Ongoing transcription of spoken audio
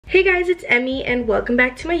Hey guys, it's Emmy and welcome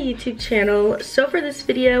back to my YouTube channel. So for this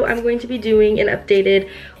video, I'm going to be doing an updated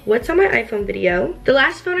what's on my iPhone video. The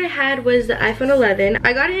last phone I had was the iPhone 11.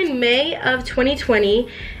 I got it in May of 2020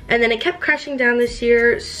 and then it kept crashing down this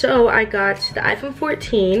year, so I got the iPhone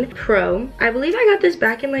 14 Pro. I believe I got this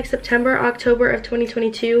back in like September, October of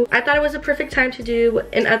 2022. I thought it was a perfect time to do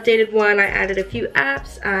an updated one. I added a few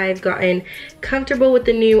apps. I've gotten comfortable with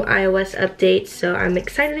the new iOS update, so I'm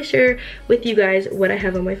excited to share with you guys what I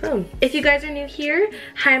have on my phone. If you guys are new here,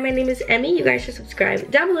 hi, my name is Emmy. You guys should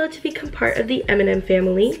subscribe down below to become part of the M&M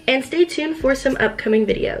family. And stay tuned for some upcoming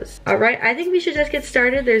videos. Alright, I think we should just get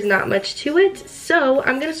started. There's not much to it. So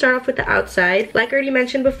I'm going to start off with the outside. Like I already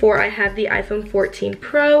mentioned before, I have the iPhone 14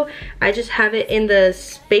 Pro. I just have it in the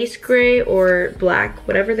space gray or black,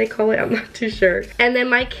 whatever they call it. I'm not too sure. And then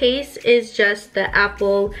my case is just the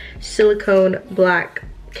Apple silicone black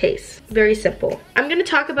case. Very simple. I'm going to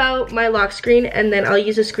talk about my lock screen and then I'll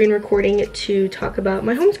use a screen recording to talk about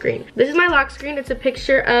my home screen. This is my lock screen. It's a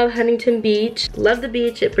picture of Huntington Beach. Love the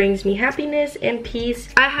beach. It brings me happiness and peace.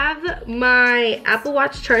 I have my Apple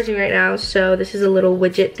Watch charging right now, so this is a little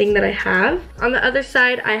widget thing that I have. On the other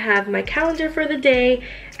side, I have my calendar for the day.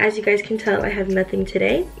 As you guys can tell, I have nothing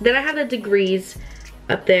today. Then I have the degrees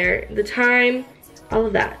up there, the time, all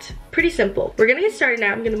of that. Pretty simple. We're gonna get started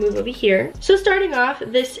now. I'm gonna move over here. So starting off,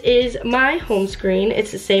 this is my home screen.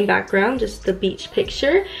 It's the same background, just the beach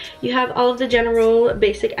picture. You have all of the general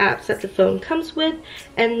basic apps that the phone comes with.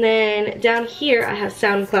 And then down here, I have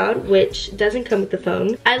SoundCloud, which doesn't come with the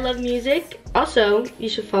phone. I love music. Also, you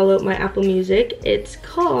should follow my Apple Music. It's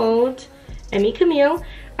called emmye.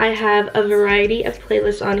 I have a variety of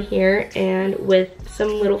playlists on here and with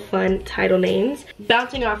some little fun title names.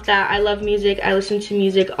 Bouncing off that, I love music. I listen to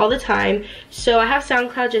music all the time. So I have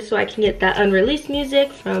SoundCloud just so I can get that unreleased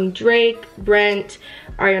music from Drake, Brent,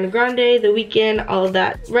 Ariana Grande, The Weeknd, all of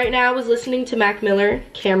that. Right now I was listening to Mac Miller,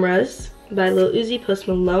 Cameras by Lil Uzi, Post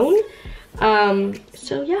Malone.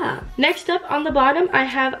 So yeah. Next up on the bottom, I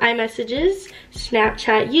have iMessages,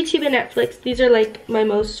 Snapchat, YouTube, and Netflix. These are like my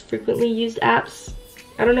most frequently used apps.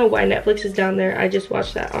 I don't know why Netflix is down there. I just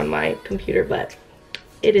watched that on my computer, but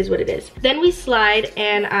it is what it is. Then we slide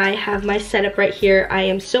and I have my setup right here. I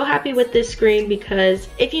am so happy with this screen because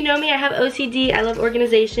if you know me, I have OCD. I love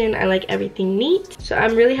organization. I like everything neat. So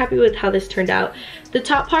I'm really happy with how this turned out. The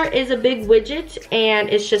top part is a big widget and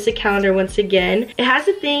it's just a calendar once again. It has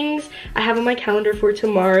the things I have on my calendar for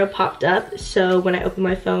tomorrow popped up. So when I open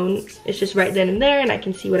my phone, it's just right then and there and I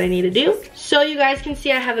can see what I need to do. So you guys can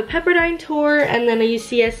see I have a Pepperdine tour and then a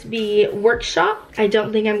UCSB workshop. I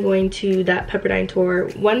don't think I'm going to that Pepperdine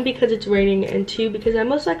tour. One, because it's raining, and two, because I'm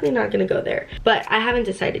most likely not gonna go there. But I haven't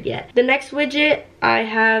decided yet. The next widget, I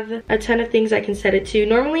have a ton of things I can set it to.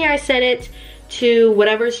 Normally I set it to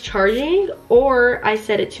whatever's charging, or I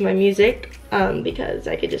set it to my music because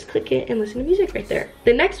I could just click it and listen to music right there.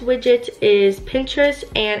 The next widget is Pinterest,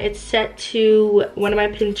 and it's set to one of my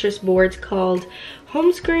Pinterest boards called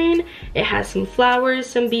Home Screen. It has some flowers,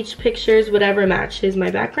 some beach pictures, whatever matches my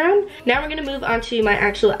background. Now we're gonna move on to my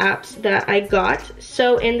actual apps that I got.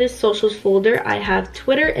 So in this socials folder, I have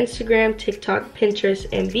Twitter, Instagram, TikTok, Pinterest,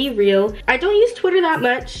 and Be Real. I don't use Twitter that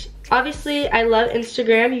much. Obviously, I love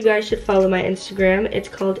Instagram. You guys should follow my Instagram. It's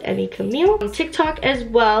called emmye. On TikTok as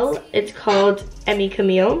well, it's called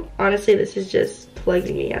emmye. Honestly, this is just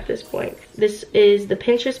plugging me at this point. This is the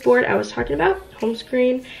Pinterest board I was talking about, home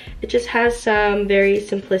screen. It just has some very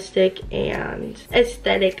simplistic and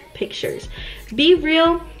aesthetic pictures. Be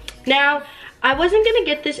Real. Now, I wasn't gonna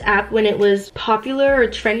get this app when it was popular or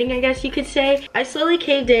trending, I guess you could say. I slowly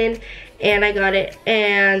caved in and I got it,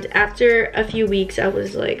 and after a few weeks I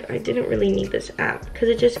was like, I didn't really need this app because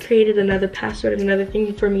it just created another password, another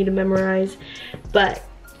thing for me to memorize. But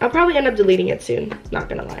I'll probably end up deleting it soon, not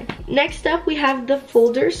gonna lie. Next up, we have the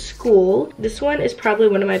folder School. This one is probably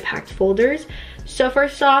one of my packed folders. So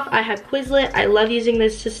first off, I have Quizlet. I love using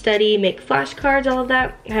this to study, make flashcards, all of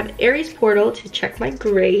that. I have Aries Portal to check my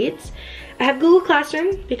grades. I have Google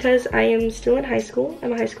Classroom because I am still in high school.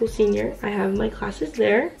 I'm a high school senior. I have my classes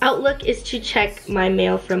there. Outlook is to check my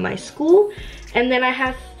mail from my school. And then I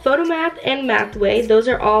have Photomath and Mathway. Those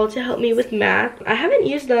are all to help me with math. I haven't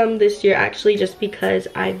used them this year actually just because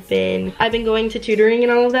I've been going to tutoring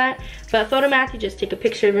and all of that. But Photomath, you just take a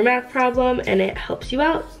picture of your math problem and it helps you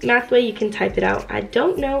out. Mathway, you can type it out. I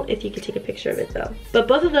don't know if you could take a picture of it though. But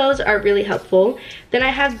both of those are really helpful. Then I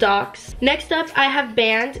have Docs. Next up, I have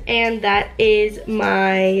Band, and that is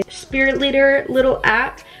my spirit leader little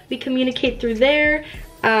app. We communicate through there.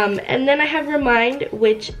 And then I have Remind,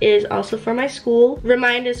 which is also for my school.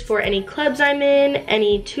 Remind is for any clubs I'm in,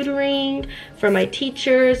 any tutoring, for my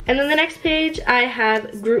teachers. And then the next page I have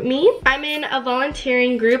GroupMe. I'm in a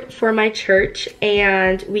volunteering group for my church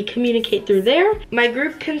and we communicate through there. My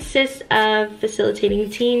group consists of facilitating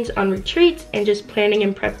teens on retreats and just planning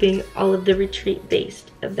and prepping all of the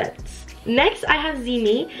retreat-based events. Next, I have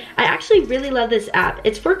emmye. I actually really love this app.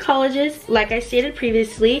 It's for colleges. Like I stated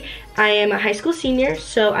previously, I am a high school senior,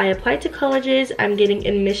 so I applied to colleges. I'm getting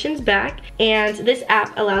admissions back, and this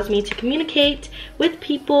app allows me to communicate with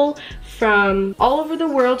people from all over the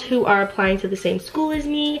world who are applying to the same school as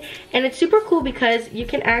me. And it's super cool because you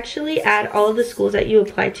can actually add all of the schools that you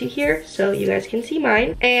apply to here, so you guys can see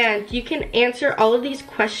mine. And you can answer all of these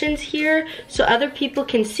questions here so other people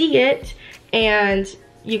can see it, and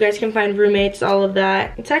you guys can find roommates, all of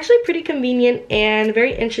that. It's actually pretty convenient and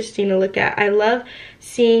very interesting to look at. I love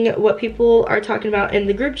seeing what people are talking about in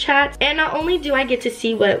the group chats. And not only do I get to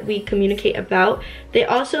see what we communicate about, they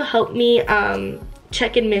also help me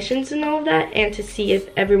check admissions and all of that, and to see if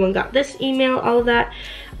everyone got this email, all of that.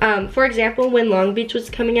 For example, when Long Beach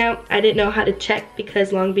was coming out, I didn't know how to check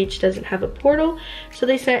because Long Beach doesn't have a portal. So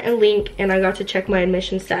they sent a link and I got to check my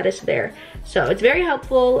admission status there. So it's very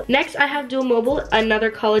helpful. Next, I have Dual Mobile, another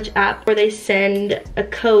college app where they send a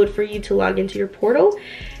code for you to log into your portal.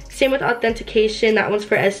 Same with authentication, that one's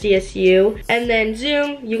for SDSU. And then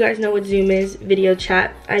Zoom, you guys know what Zoom is, video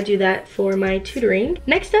chat. I do that for my tutoring.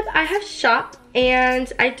 Next up, I have Shop,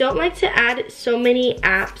 and I don't like to add so many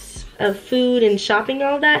apps of food and shopping and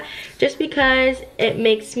all of that, just because it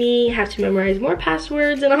makes me have to memorize more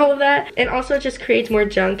passwords and all of that, and also it just creates more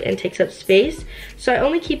junk and takes up space. So I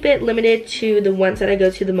only keep it limited to the ones that I go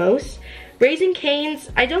to the most. Raising Cane's,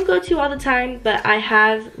 I don't go to all the time, but I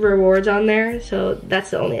have rewards on there, so that's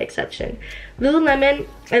the only exception. Lululemon,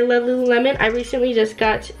 I love Lululemon. I recently just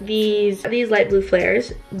got these light blue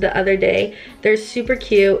flares the other day. They're super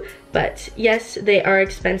cute, but yes, they are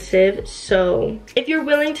expensive, so if you're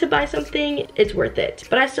willing to buy something, it's worth it.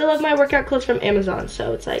 But I still love my workout clothes from Amazon,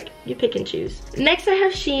 so it's like, you pick and choose. Next, I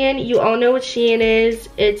have Shein. You all know what Shein is.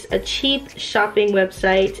 It's a cheap shopping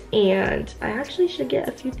website, and I actually should get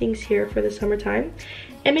a few things here for the summertime,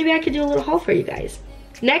 and maybe I could do a little haul for you guys.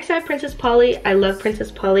 Next, I have Princess Polly. I love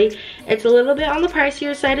Princess Polly. It's a little bit on the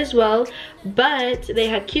pricier side as well, but they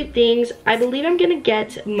have cute things. I believe I'm gonna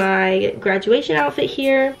get my graduation outfit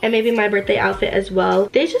here and maybe my birthday outfit as well.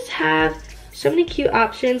 They just have so many cute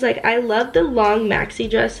options. Like, I love the long maxi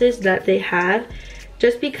dresses that they have,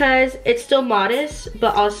 just because it's still modest,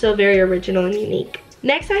 but also very original and unique.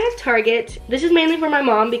 Next, I have Target. This is mainly for my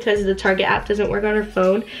mom because the Target app doesn't work on her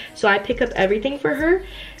phone, so I pick up everything for her.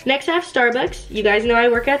 Next, I have Starbucks. You guys know I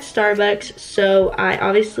work at Starbucks, so I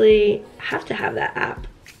obviously have to have that app.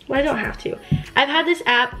 Well, I don't have to. I've had this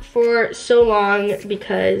app for so long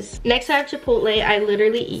because... Next, I have Chipotle. I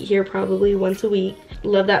literally eat here probably once a week.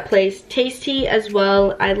 Love that place. Tasty as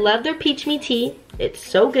well. I love their peach me tea. It's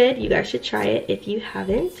so good. You guys should try it if you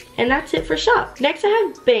haven't. And that's it for Shop. Next, I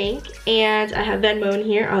have Bank, and I have Venmo in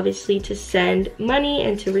here, obviously, to send money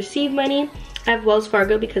and to receive money. I have Wells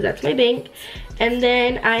Fargo because that's my bank. And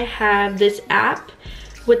then I have this app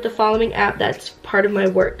with the following app that's part of my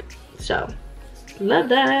work. So, love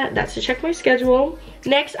that. That's to check my schedule.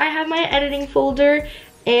 Next, I have my editing folder,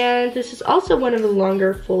 and this is also one of the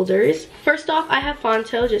longer folders. First off, I have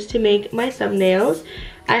Fonto just to make my thumbnails.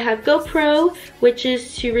 I have GoPro, which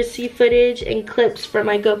is to receive footage and clips from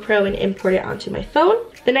my GoPro and import it onto my phone.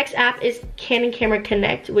 The next app is Canon Camera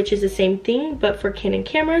Connect, which is the same thing, but for Canon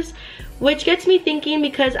cameras, which gets me thinking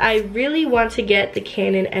because I really want to get the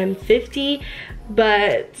Canon M50,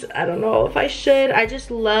 but I don't know if I should. I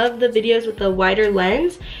just love the videos with the wider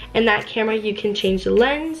lens, and that camera you can change the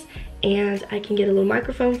lens, and I can get a little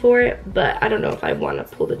microphone for it, but I don't know if I want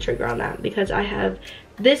to pull the trigger on that because I have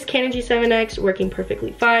this Canon G7X working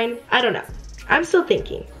perfectly fine. I don't know. I'm still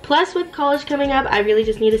thinking. Plus, with college coming up, I really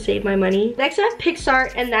just need to save my money. Next, I have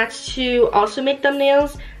Pixar, and that's to also make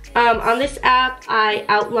thumbnails. On this app, I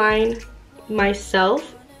outline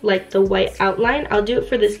myself, like the white outline. I'll do it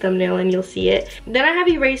for this thumbnail and you'll see it. Then I have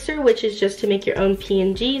Eraser, which is just to make your own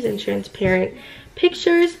PNGs and transparent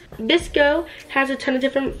pictures. vsco has a ton of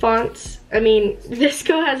different fonts.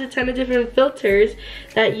 vsco has a ton of different filters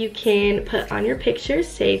that you can put on your pictures,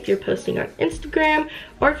 say if you're posting on Instagram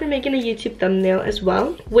or if you're making a YouTube thumbnail as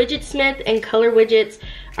well. Widgetsmith and color widgets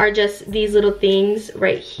are just these little things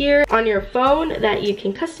right here on your phone that you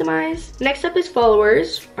can customize. Next up is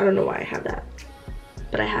followers. I don't know why I have that,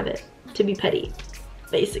 but I have it to be petty.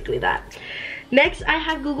 Basically that. Next, I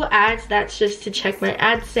have Google Ads. That's just to check my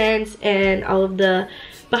AdSense and all of the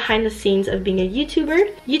behind the scenes of being a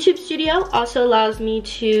YouTuber. YouTube Studio also allows me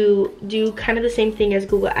to do kind of the same thing as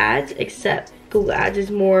Google Ads, except Google Ads is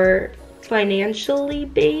more financially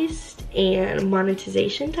based and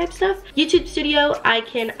monetization type stuff. YouTube Studio, I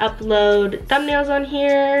can upload thumbnails on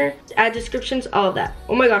here, add descriptions, all of that.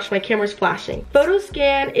 Oh my gosh, my camera's flashing. Photo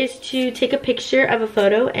scan is to take a picture of a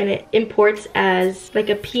photo and it imports as like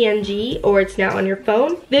a PNG, or it's now on your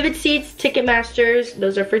phone. Vivid Seats, Ticketmasters,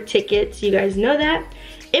 those are for tickets, you guys know that.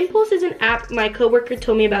 Impulse is an app my coworker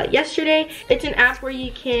told me about yesterday. It's an app where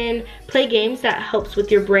you can play games that helps with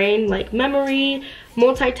your brain, like memory,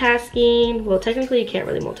 multitasking. Well, technically you can't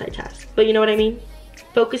really multitask, but you know what I mean?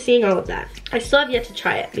 Focusing, all of that. I still have yet to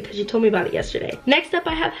try it because you told me about it yesterday. Next up,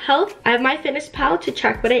 I have health. I have MyFitnessPal to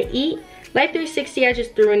track what I eat. Life 360 I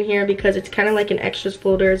just threw in here because it's kind of like an extras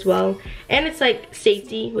folder as well. And it's like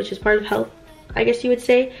safety, which is part of health, I guess you would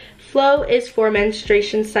say. Flow is for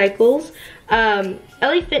menstruation cycles.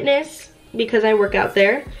 LA Fitness, because I work out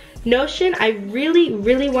there. Notion, I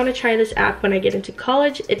really want to try this app when I get into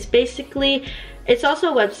college. It's basically, it's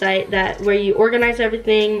also a website that where you organize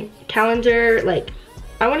everything, calendar, like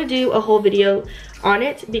I want to do a whole video on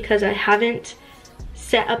it because I haven't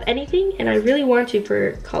set up anything and I really want to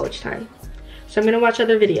for college time. So I'm gonna watch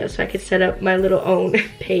other videos so I could set up my little own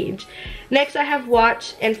page. Next, I have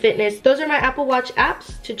Watch and Fitness. Those are my Apple Watch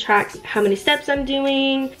apps to track how many steps I'm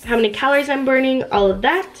doing, how many calories I'm burning, all of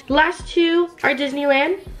that. The last two are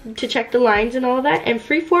Disneyland to check the lines and all of that. And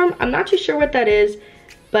Freeform, I'm not too sure what that is,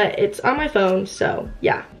 but it's on my phone, so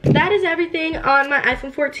yeah. That is everything on my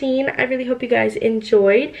iPhone 14. I really hope you guys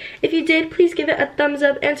enjoyed. If you did, please give it a thumbs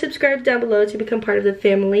up and subscribe down below to become part of the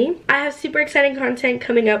family. I have super exciting content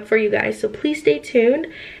coming up for you guys, so please stay tuned.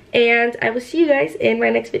 And I will see you guys in my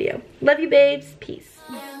next video. Love you, babes. Peace.